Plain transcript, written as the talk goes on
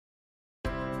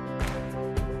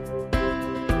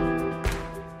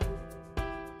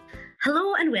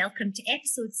Hello and welcome to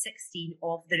episode 16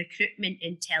 of the Recruitment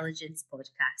Intelligence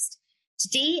podcast.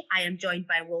 Today I am joined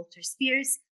by Walter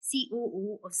Spears,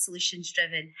 COO of Solutions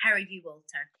Driven. How are you,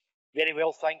 Walter? Very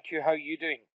well, thank you. How are you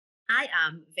doing? I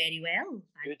am very well,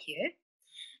 thank you.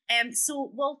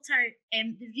 So, Walter,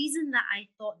 the reason that I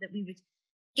thought that we would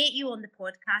get you on the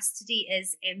podcast today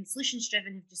is Solutions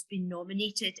Driven have just been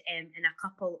nominated in a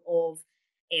couple of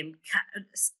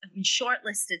have been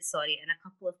shortlisted, in a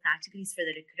couple of categories for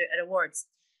the Recruiter Awards,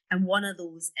 and one of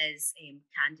those is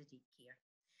candidate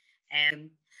care.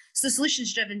 So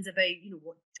Solutions Driven's about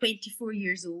 24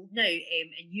 years old now,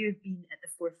 and you've been at the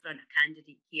forefront of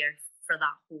candidate care for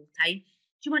that whole time.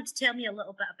 Do you want to tell me a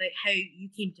little bit about how you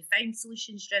came to found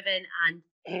Solutions Driven and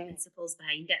the principles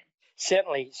behind it?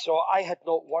 Certainly. So I had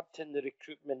not worked in the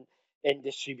recruitment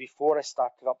industry before I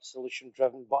started up Solution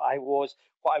Driven, but I was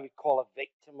what I would call a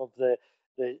victim of the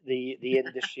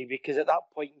industry because at that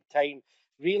point in time,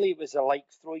 really it was like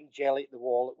throwing jelly at the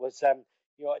wall. It was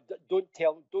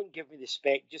don't give me the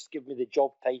spec, just give me the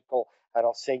job title and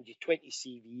I'll send you 20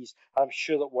 CVs. I'm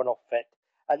sure that one will fit.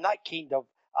 And that kind of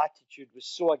attitude was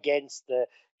so against the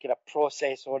kind of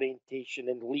process orientation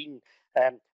and lean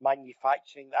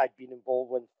manufacturing that I'd been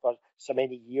involved with for so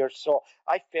many years. So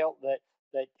I felt that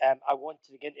I wanted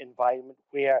to get an environment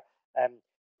where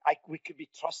we could be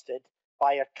trusted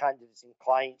by our candidates and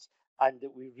clients, and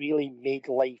that we really made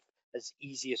life as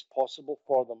easy as possible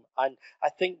for them. And I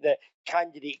think that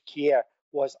candidate care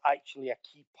was actually a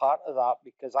key part of that,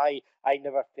 because I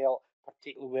never felt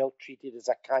particularly well treated as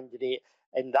a candidate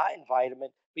in that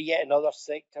environment, but yet in other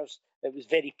sectors it was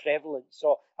very prevalent.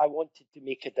 So I wanted to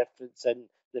make a difference in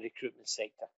the recruitment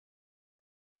sector.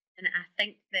 And I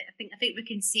think we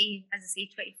can see, as I say,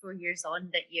 24 years on,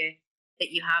 that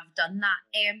you have done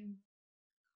that.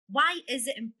 Why is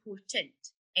it important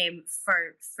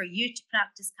for you to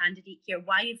practice candidate care?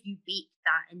 Why have you baked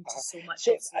that into so much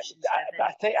of Solutions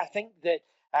Driven? I think that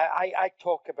I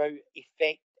talk about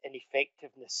effect and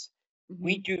effectiveness. Mm-hmm.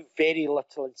 We do very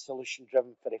little in Solution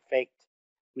Driven for effect.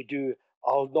 We do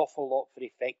an awful lot for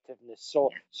effectiveness.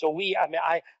 So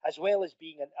I, as well as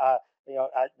being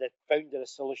the founder of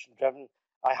Solution Driven,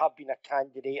 I have been a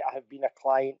candidate, I have been a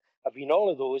client, I've been all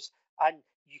of those, and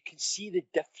you can see the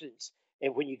difference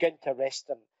when you get into a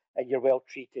restaurant and you're well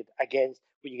treated against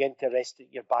when you get into a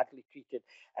restaurant you're badly treated.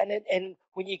 And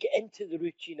when you get into the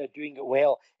routine of doing it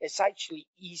well, it's actually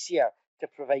easier to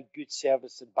provide good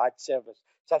service than bad service.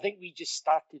 So I think we just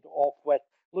started off with,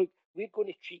 look, we're going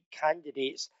to treat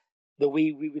candidates the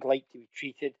way we would like to be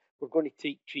treated. We're going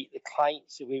to treat the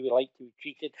clients the way we like to be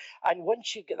treated. And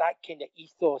once you get that kind of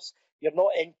ethos, you're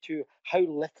not into how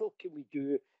little can we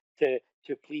do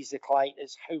to please the client,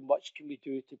 is how much can we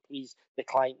do to please the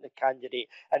client, the candidate.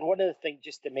 And one of the things,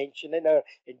 just to mention, in our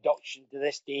induction to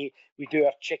this day, we do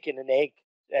our chicken and egg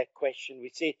question. We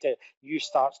say to new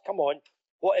starts, come on,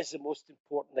 what is the most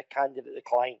important, the candidate, the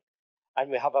client?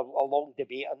 And we have a long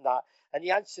debate on that. And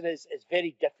the answer is, it's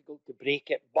very difficult to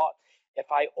break it. But if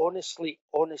I honestly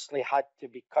had to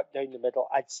be cut down the middle,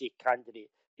 I'd say candidate.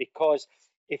 Because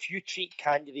if you treat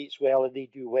candidates well and they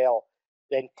do well,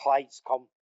 then clients come.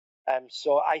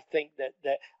 So I think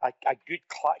that a good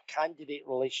candidate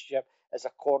relationship is a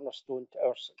cornerstone to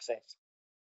our success.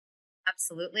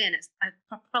 Absolutely. And it's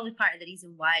probably part of the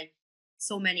reason why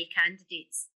so many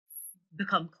candidates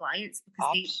become clients,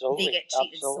 because they get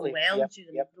treated so well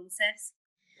during the process.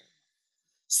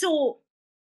 So,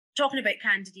 talking about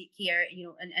candidate care,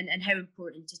 and how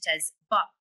important it is, but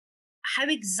how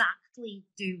exactly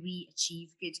do we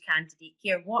achieve good candidate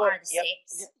care? What are the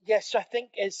steps? Yes, I think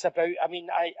it's about.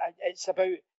 It's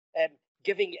about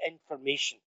giving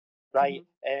information, right?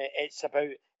 Mm-hmm. It's about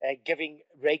giving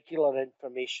regular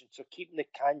information, so keeping the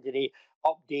candidate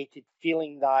updated,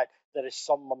 feeling that there is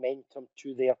some momentum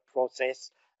to their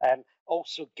process.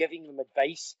 Also giving them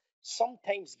advice.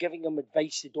 Sometimes giving them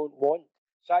advice they don't want.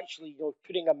 So actually,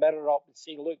 putting a mirror up and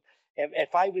saying, look,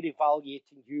 if I were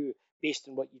evaluating you based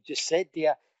on what you just said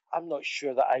there, I'm not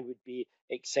sure that I would be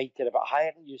excited about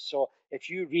hiring you. So if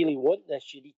you really want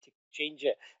this, you need to change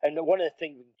it. And one of the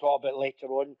things we can talk about later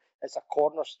on as a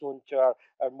cornerstone to our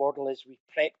model is we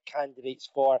prep candidates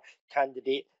for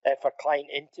client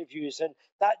interviews. And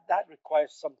that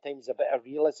requires sometimes a bit of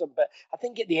realism. But I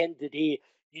think at the end of the day,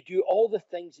 you do all the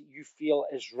things that you feel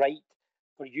is right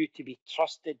for you to be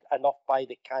trusted enough by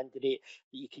the candidate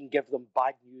that you can give them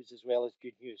bad news as well as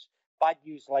good news. Bad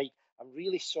news like, I'm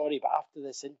really sorry, but after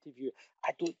this interview,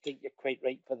 I don't think you're quite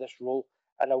right for this role,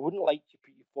 and I wouldn't like to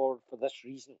put you forward for this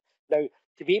reason. Now,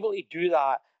 to be able to do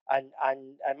that, and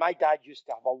my dad used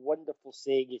to have a wonderful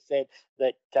saying. He said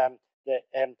that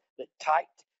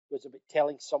tact was about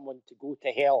telling someone to go to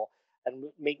hell, and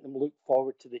make them look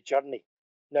forward to the journey.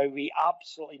 Now, we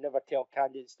absolutely never tell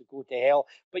candidates to go to hell,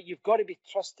 but you've got to be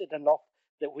trusted enough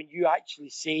that when you actually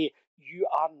say you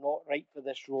are not right for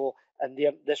this role and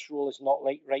this role is not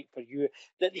right for you,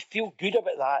 that they feel good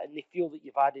about that and they feel that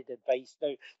you've added advice.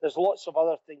 Now, there's lots of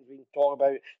other things we can talk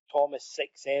about, Thomas,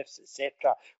 6Fs,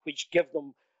 etc., which give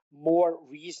them more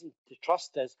reason to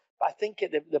trust us. But I think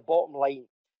at the bottom line,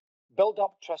 build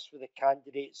up trust with the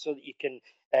candidate so that you can,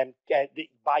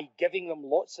 by giving them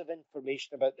lots of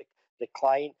information about the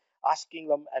client, asking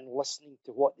them and listening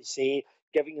to what they say,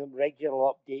 giving them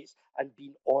regular updates and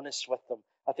being honest with them.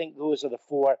 I think those are the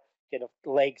four kind of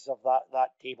legs of that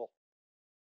table.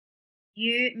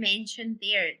 You mentioned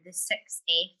there the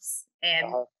 6Fs.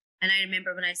 And I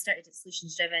remember when I started at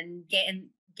Solutions Driven, getting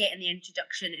the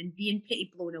introduction and being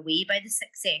pretty blown away by the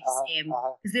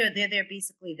 6Fs, because they're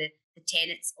basically the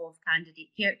tenets of candidate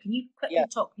care. Can you quickly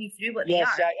talk me through what they are?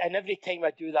 Yes, and every time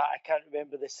I do that, I can't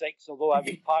remember the 6, although I've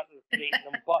been part of creating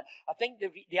them. But I think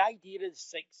the idea of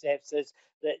the 6Fs is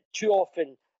that too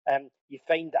often you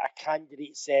find that a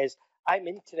candidate says, I'm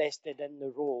interested in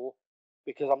the role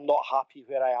because I'm not happy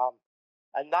where I am.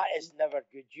 And that is never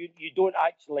good. You don't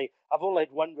actually. I've only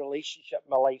had one relationship in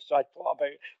my life, so I talk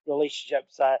about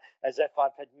relationships as if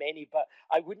I've had many. But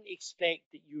I wouldn't expect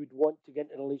that you would want to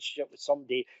get into a relationship with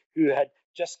somebody who had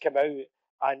just come out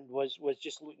and was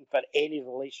just looking for any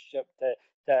relationship and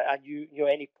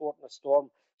any port in a storm.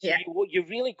 So you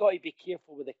really got to be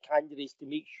careful with the candidates to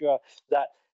make sure that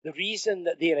the reason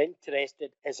that they're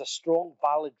interested is a strong,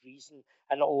 valid reason,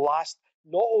 and it'll last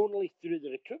not only through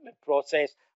the recruitment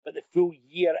process, but the full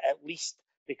year at least,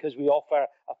 because we offer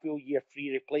a full year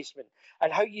free replacement.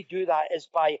 And how you do that is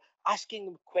by asking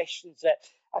them questions that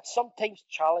are sometimes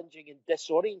challenging and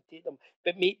disorientate them,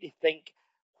 but make them think,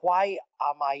 why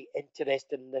am I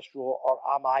interested in this role, or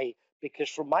am I? Because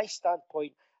from my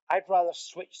standpoint, I'd rather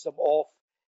switch them off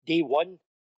day one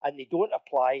and they don't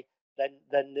apply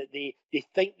than they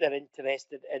think they're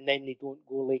interested and then they don't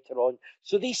go later on.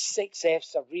 So these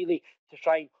 6Fs are really to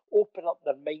try and open up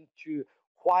their mind to,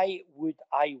 why would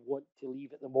I want to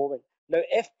leave at the moment? Now,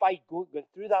 if by going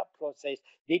through that process,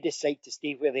 they decide to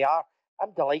stay where they are,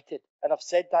 I'm delighted. And I've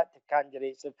said that to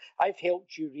candidates. If I've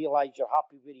helped you realise you're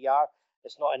happy where you are,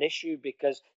 it's not an issue,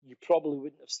 because you probably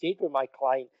wouldn't have stayed with my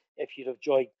client if you'd have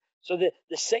joined. So the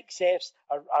 6Fs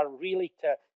are really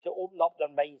to open up their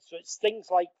minds. So it's things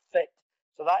like fit.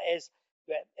 So that is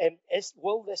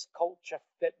will this culture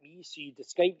fit me? So you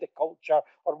describe the culture,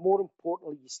 or more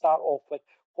importantly, you start off with,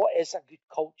 what is a good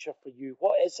culture for you?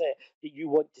 What is it that you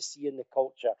want to see in the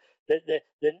culture?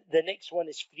 The next one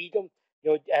is freedom.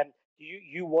 Do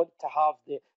you want to have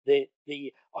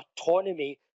the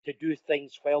autonomy to do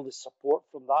things while the support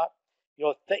from that?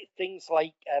 Things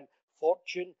like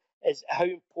fortune is how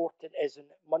important it is, and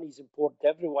money's important to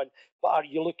everyone. But are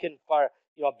you looking for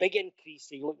a big increase?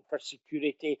 Are you looking for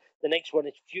security? The next one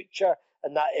is future,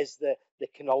 and that is the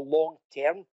kind of long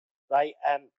term, right?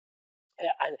 And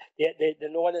the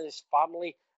one is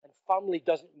family, and family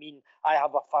doesn't mean I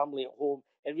have a family at home.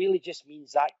 It really just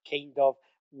means that kind of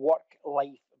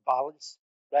work-life balance,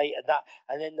 right?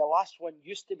 And then the last one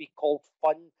used to be called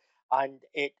fun, and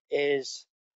it is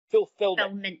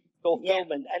fulfillment.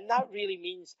 And that really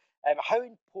means how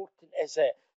important is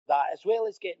it that, as well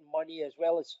as getting money, as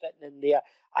well as fitting in there,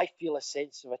 I feel a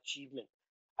sense of achievement.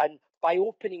 And by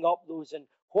opening up those, and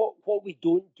what we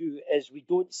don't do is we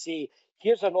don't say,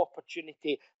 here's an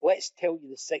opportunity, let's tell you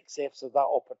the 6Fs of that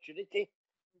opportunity,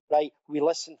 right? We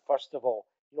listen first of all.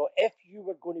 If you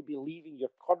were going to be leaving your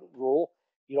current role,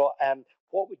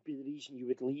 what would be the reason you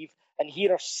would leave? And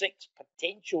here are 6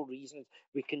 potential reasons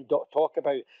we can talk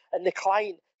about. And the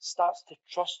client starts to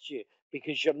trust you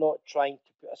because you're not trying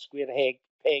to put a square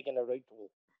peg in a round hole.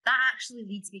 That actually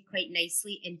leads me quite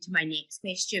nicely into my next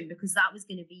question, because that was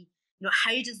going to be,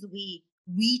 how does the way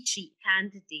we treat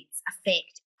candidates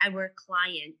affect our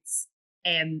clients'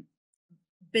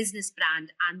 business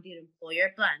brand and their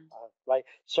employer brand? Right.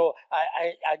 So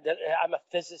I'm a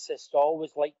physicist. So I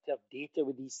always like to have data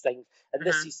with these things. And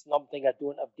this is something I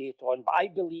don't have data on. But I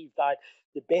believe that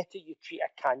the better you treat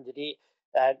a candidate,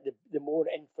 the more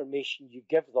information you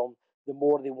give them, the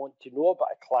more they want to know about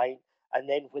a client. And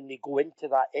then when they go into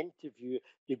that interview,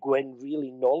 they go in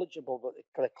really knowledgeable about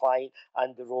the client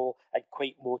and the role, and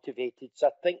quite motivated. So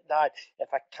I think that if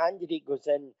a candidate goes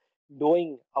in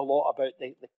knowing a lot about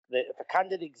if a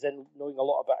candidate goes in knowing a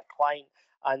lot about a client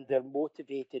and they're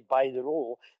motivated by the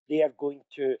role, they are going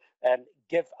to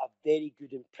give a very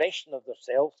good impression of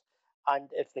themselves. And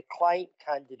if the client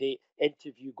candidate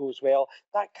interview goes well,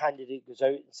 that candidate goes out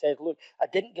and says, look, I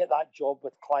didn't get that job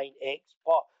with client X,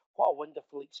 but what a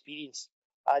wonderful experience.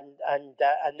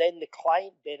 and then the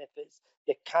client benefits,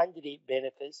 the candidate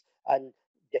benefits, and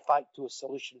de facto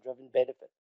solution-driven benefit.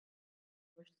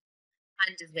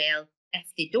 And as well, if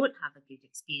they don't have a good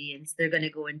experience, they're going to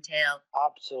go and tell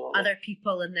absolutely other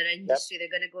people in their industry. They're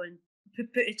going to go and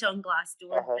put it on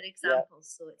Glassdoor, for example.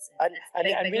 So it's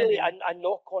really, I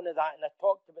knock on to that, and I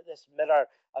talked about this mirror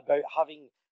about having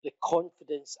the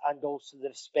confidence and also the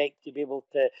respect to be able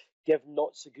to give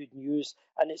not so good news.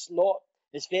 And it's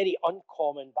very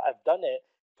uncommon, but I've done it,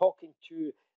 talking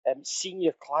to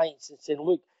senior clients and saying,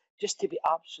 look, just to be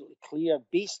absolutely clear,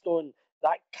 based on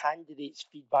that candidate's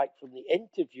feedback from the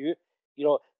interview,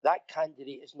 that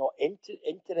candidate is not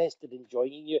interested in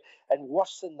joining you. And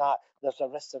worse than that, there's a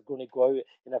risk they're going to go out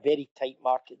in a very tight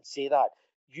market and say that.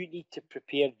 You need to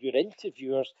prepare your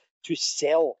interviewers to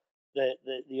sell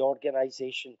the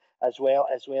organisation as well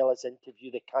as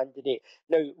interview the candidate.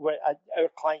 Now, our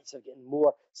clients are getting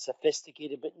more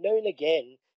sophisticated, but now and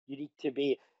again, you need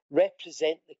to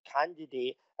represent the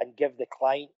candidate and give the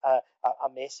client a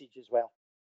message as well.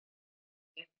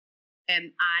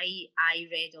 I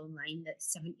read online that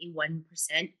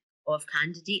 71% of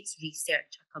candidates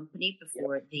research a company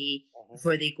before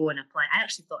they go and apply. I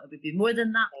actually thought it would be more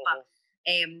than that, but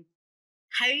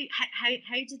how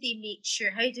do they make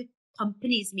sure? How do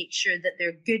companies make sure that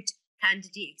their good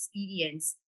candidate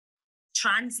experience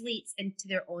translates into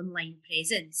their online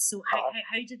presence? So how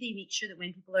do they make sure that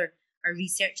when people are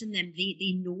researching them,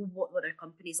 they know what their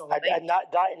company's all about? And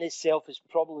that in itself is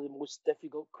probably the most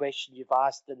difficult question you've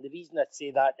asked. And the reason I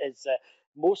say that is that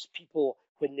most people,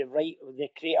 when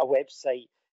they create a website,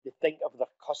 they think of their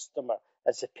customer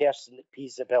as the person that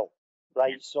pays the bill,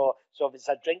 right? Yeah. So if it's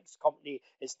a drinks company,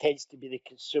 it tends to be the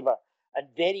consumer. And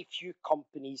very few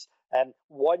companies,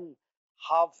 one,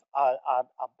 have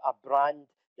a brand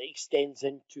that extends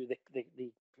into the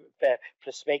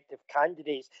prospective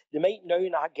candidates. They might now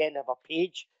and again have a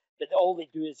page, but all they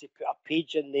do is they put a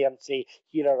page in there and say,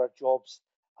 here are our jobs.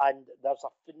 And there's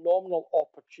a phenomenal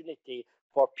opportunity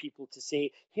for people to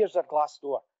say, here's our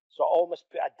Glassdoor. So almost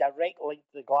put a direct link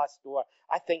to the Glassdoor.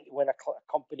 I think when a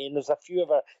company, and there's a few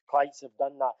of our clients have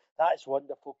done that, that is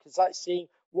wonderful, because that's saying,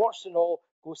 warts and all,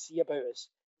 go see about us.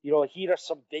 Here are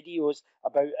some videos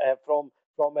about from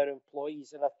our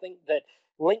employees. And I think that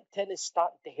LinkedIn is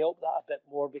starting to help that a bit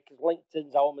more, because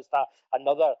LinkedIn's almost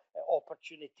another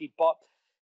opportunity. But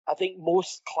I think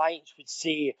most clients would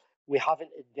say we haven't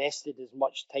invested as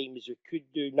much time as we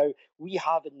could do. Now, we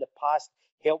have in the past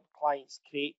helped clients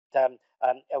create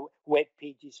web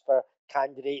pages for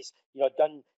candidates,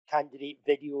 done candidate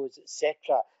videos,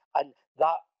 etc. And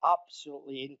that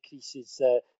absolutely increases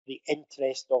the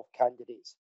interest of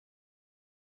candidates.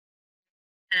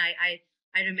 And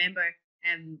I remember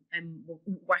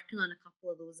working on a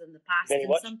couple of those in the past. Very and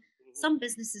much. Some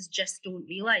businesses just don't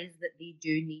realise that they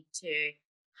do need to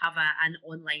have an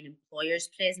online employer's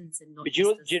presence and not. But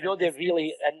do you know they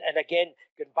really, and again,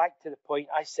 going back to the point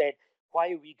I said,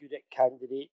 why are we good at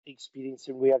candidate experience?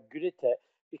 And we are good at it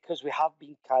because we have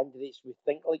been candidates. We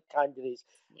think like candidates.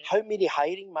 Yeah. How many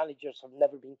hiring managers have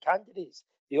never been candidates?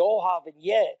 They all have, and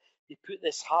yet they put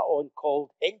this hat on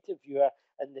called interviewer,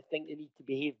 and they think they need to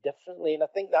behave differently. And I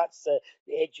think that's the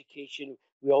education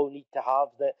we all need to have,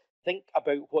 that think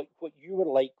about what you were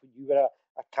like when you were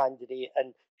a candidate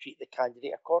and treat the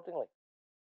candidate accordingly.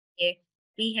 Yeah,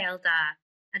 we held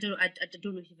I don't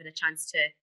know if you've had a chance to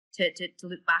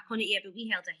look back on it yet, but we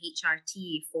held a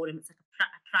HRT forum. It's like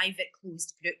a private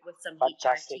closed group with some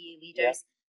Fantastic. HRT leaders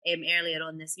earlier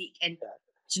on this week. And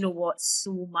do you know what?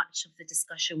 So much of the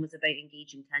discussion was about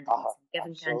engaging candidates and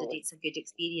giving candidates a good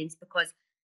experience, because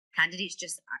candidates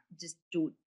just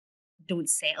don't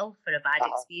settle for a bad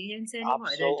experience anymore.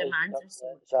 Absolutely. Their demands are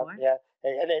so much more. Yeah,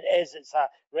 and it is.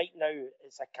 Right now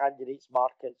it's a candidates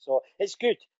market, so it's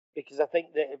good, because I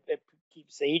think that it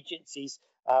keeps the agencies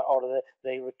or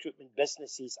the recruitment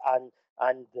businesses and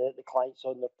the clients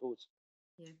on their toes.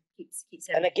 Yeah, keeps.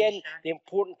 And again, the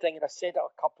important thing, and I said it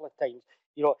a couple of times,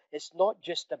 it's not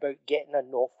just about getting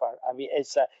an offer. I mean,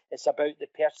 it's about the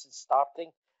person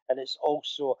starting, and it's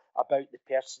also about the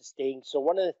person staying. So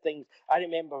one of the things I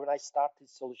remember when I started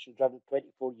Solution Driven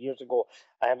 24 years ago,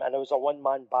 and I was a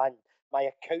one-man band, my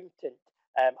accountant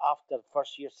after the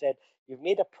first year said, "You've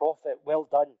made a profit, well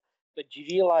done, but do you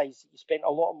realise you spent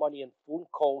a lot of money on phone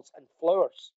calls and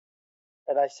flowers?"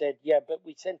 And I said, "Yeah, but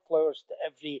we send flowers to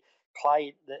every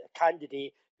client, the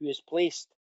candidate who is placed."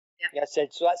 Yeah. I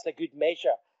said, "So that's a good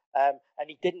measure." And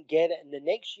he didn't get it. And the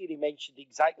next year he mentioned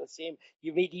exactly the same.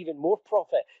 You made even more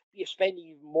profit, but you're spending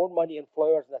even more money on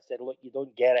flowers. And I said, "Look, you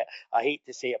don't get it. I hate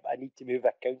to say it, but I need to move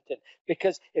accountant."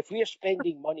 Because if we're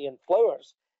spending money on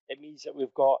flowers, it means that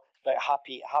we've got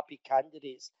happy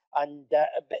candidates. And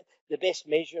the best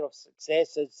measure of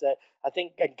success is that I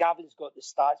think, and Gavin's got the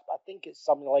stats, but I think it's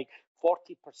something like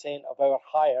 40% of our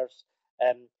hires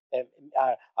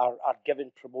are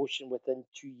given promotion within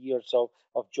 2 years of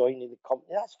joining the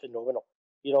company. That's phenomenal,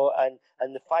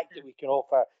 and the fact that we can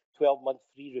offer 12-month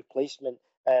free replacement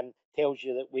tells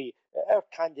you that our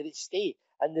candidates stay.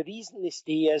 And the reason they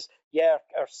stay is,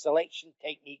 our selection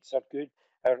techniques are good,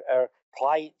 our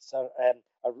clients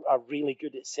are really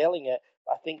good at selling it.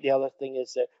 I think the other thing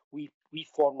is that we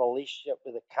form a relationship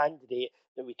with a candidate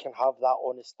that we can have that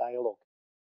honest dialogue.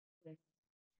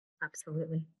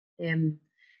 Absolutely.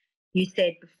 You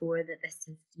said before that this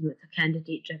is it's a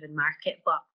candidate-driven market,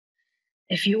 but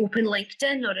if you open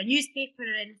LinkedIn or a newspaper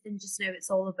or anything just now, it's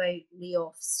all about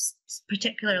layoffs,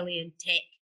 particularly in tech.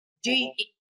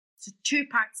 So 2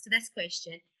 parts to this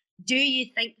question. Do you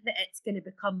think that it's going to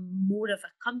become more of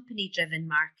a company-driven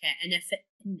market? And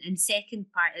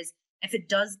second part is, if it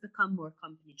does become more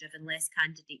company-driven, less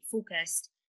candidate-focused,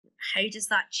 how does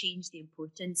that change the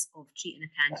importance of treating a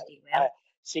candidate well?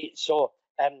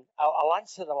 I'll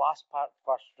answer the last part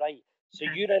first, right? So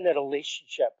you're in a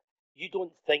relationship. You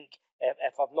don't think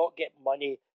if I'm not getting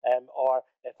money or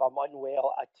if I'm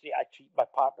unwell, I treat my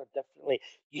partner differently.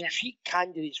 You treat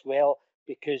candidates well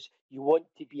because you want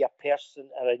to be a person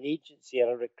or an agency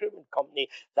or a recruitment company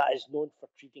that is known for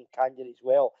treating candidates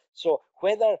well. So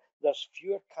whether there's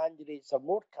fewer candidates or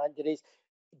more candidates,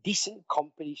 decent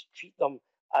companies treat them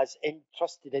as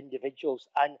trusted individuals.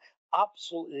 And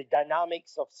absolutely, the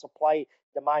dynamics of supply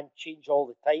demand change all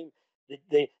the time.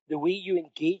 The way you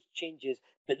engage changes,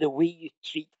 but the way you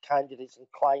treat candidates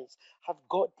and clients have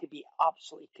got to be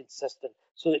absolutely consistent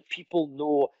so that people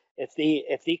know if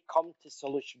they come to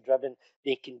Solution Driven,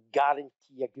 they can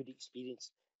guarantee a good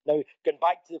experience. Now, going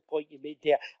back to the point you made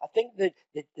there, I think the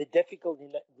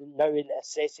difficulty now in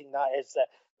assessing that is that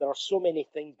there are so many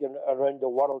things going around the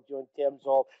world, in terms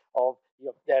of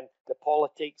the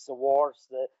politics, the wars,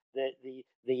 the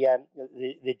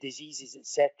diseases,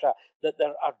 etc., that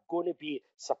there are going to be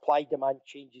supply-demand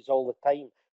changes all the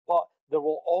time. But there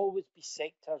will always be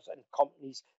sectors and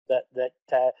companies that their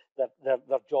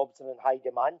jobs are in high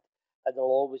demand, and there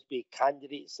will always be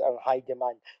candidates that are in high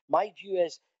demand. My view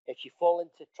is, if you fall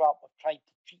into the trap of trying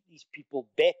to treat these people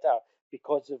better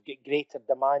because they've got greater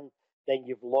demand, then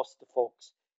you've lost the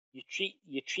folks. You treat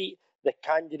the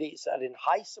candidates that are in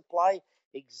high supply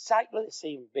exactly the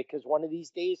same, because one of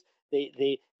these days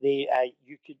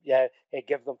you could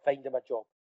find them a job.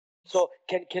 So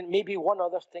can maybe one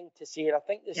other thing to say, and I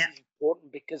think this is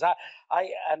important, because I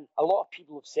a lot of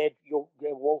people have said,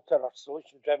 Walter, or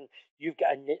Solution Driven, you've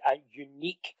got a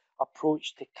unique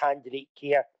approach to candidate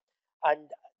care, and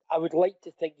I would like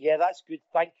to think, that's good.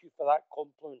 Thank you for that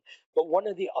compliment. But one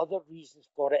of the other reasons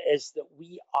for it is that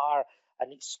we are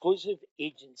an exclusive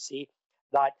agency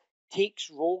that takes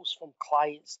roles from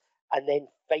clients and then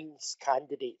finds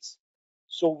candidates.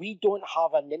 So we don't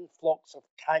have an influx of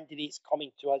candidates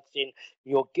coming to us saying,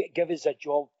 give us a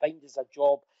job, find us a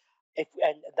job.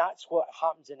 And that's what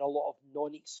happens in a lot of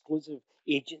non-exclusive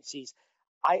agencies.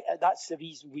 That's the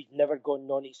reason we've never gone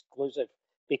non-exclusive,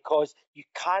 because you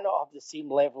cannot have the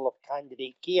same level of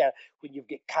candidate care when you've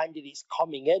got candidates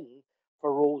coming in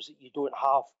for roles that you don't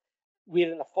have.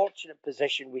 We're in a fortunate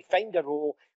position. We find a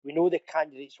role, we know the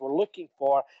candidates we're looking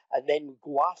for, and then we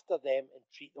go after them and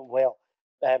treat them well.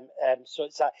 So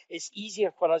it's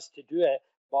easier for us to do it,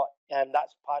 but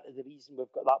that's part of the reason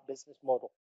we've got that business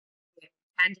model.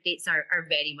 Candidates are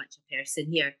very much a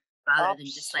person here, rather than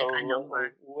just like a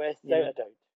number. Without a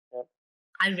doubt. Yep.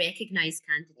 I recognise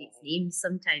candidates' names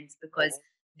sometimes because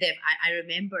I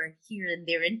remember hearing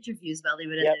their interviews while they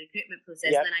were in the recruitment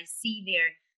process, and then I see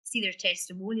their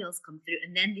testimonials come through,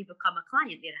 and then they become a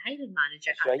client. They're a hiring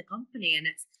manager at the company, and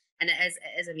it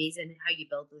is amazing how you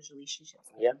build those relationships.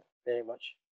 Yeah, very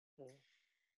much.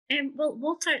 Well,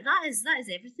 Walter, that is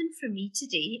everything from me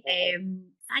today.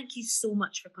 Thank you so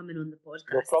much for coming on the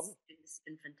podcast. No problem. It's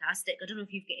been fantastic. I don't know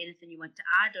if you've got anything you want to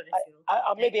add, or if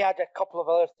I'll maybe add a couple of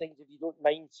other things if you don't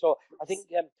mind. So I think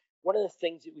one of the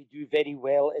things that we do very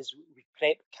well is we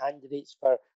prep candidates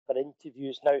for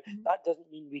interviews. Now, that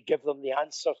doesn't mean we give them the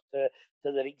answers to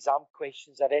their exam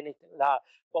questions or anything like that,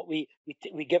 but we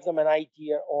give them an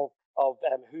idea of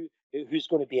who's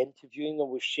going to be interviewing them.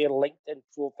 We share LinkedIn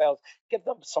profiles, give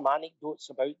them some anecdotes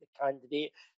about the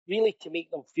candidate, really to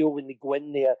make them feel when they go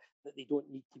in there that they don't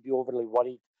need to be overly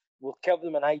worried. We'll give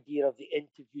them an idea of the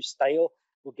interview style.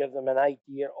 We'll give them an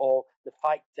idea of the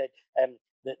fact that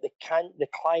the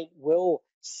client will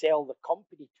sell the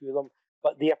company to them,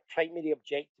 but their primary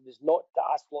objective is not to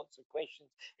ask lots of questions,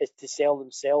 it's to sell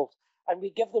themselves. and we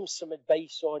give them some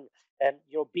advice on,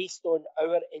 based on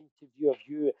our interview of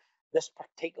you, this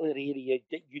particular area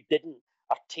that you didn't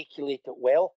articulate it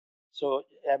well. So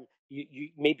you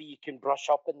maybe you can brush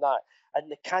up on that. And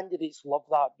the candidates love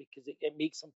that because it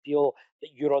makes them feel that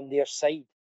you're on their side.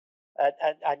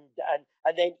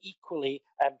 And then equally,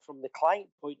 from the client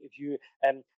point of view,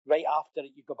 right after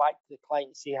it, you go back to the client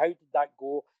and say, how did that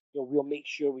go? We'll make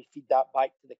sure we feed that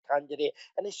back to the candidate.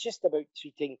 And it's just about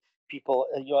treating people,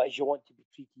 as you want to be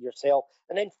treated yourself.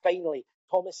 And then finally,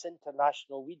 Thomas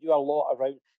International, we do a lot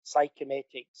around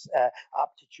psychometrics,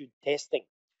 aptitude testing.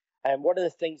 And one of the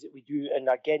things that we do, and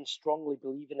again, strongly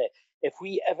believe in it, if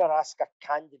we ever ask a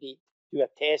candidate to do a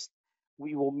test,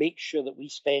 we will make sure that we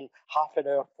spend half an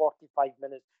hour, 45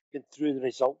 minutes going through the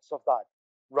results of that,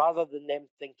 rather than them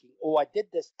thinking, oh, I did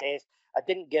this test, I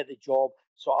didn't get the job,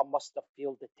 so I must have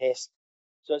failed the test.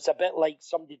 So it's a bit like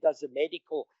somebody does a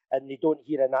medical and they don't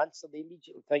hear an answer, they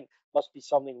immediately think must be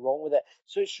something wrong with it.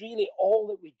 So it's really all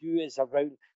that we do is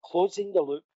around closing the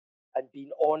loop and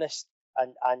being honest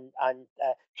and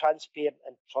transparent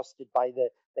and trusted by the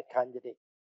candidate.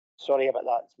 Sorry about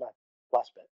that, it's my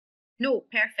last bit. No,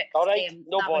 perfect. All right,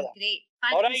 no that bother. was great.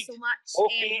 Thank you so much.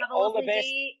 Okay, have a all lovely the best.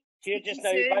 day. Cheers just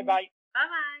now. Bye-bye.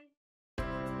 Bye-bye.